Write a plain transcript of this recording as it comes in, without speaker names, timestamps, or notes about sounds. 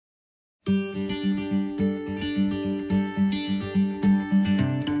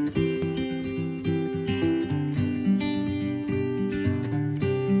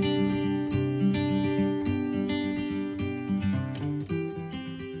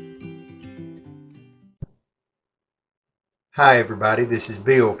Hi everybody, this is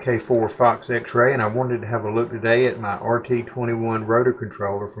Bill K4 Fox X-Ray, and I wanted to have a look today at my RT-21 rotor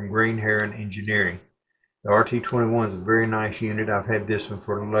controller from Green Heron Engineering. The RT-21 is a very nice unit. I've had this one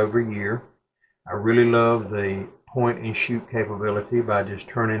for a little over a year. I really love the point and shoot capability by just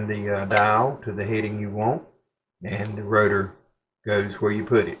turning the dial to the heading you want, and the rotor goes where you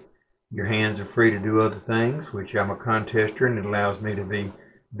put it. Your hands are free to do other things, which I'm a contester, and it allows me to be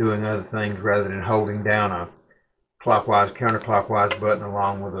doing other things rather than holding down a clockwise, counterclockwise button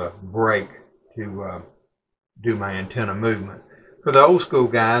along with a brake to do my antenna movement. For the old school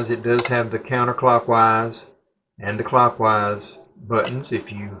guys, it does have the counterclockwise and the clockwise buttons.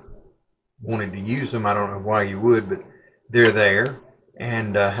 If you wanted to use them, I don't know why you would, but they're there.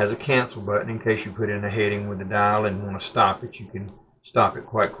 And has a cancel button in case you put in a heading with the dial and want to stop it. You can stop it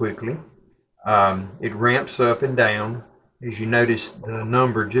quite quickly. It ramps up and down. As you notice, the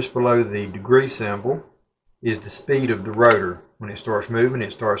number just below the degree symbol is the speed of the rotor. When it starts moving,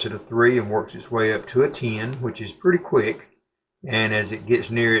 it starts at a 3 and works its way up to a 10, which is pretty quick. And as it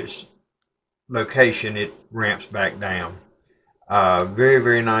gets near its location, it ramps back down. Very,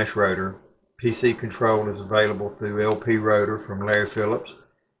 very nice rotor. PC control is available through LP rotor from Larry Phillips,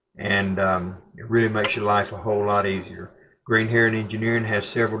 and it really makes your life a whole lot easier. Green Heron Engineering has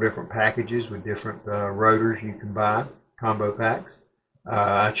several different packages with different rotors you can buy, combo packs.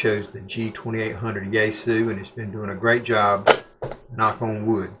 I chose the G2800 Yaesu, and it's been doing a great job, knock on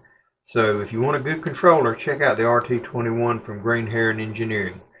wood. So if you want a good controller, check out the RT-21 from Green Heron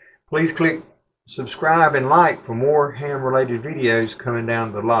Engineering. Please click subscribe and like for more ham related videos coming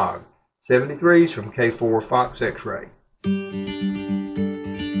down the log. 73s from K4 Fox X-Ray.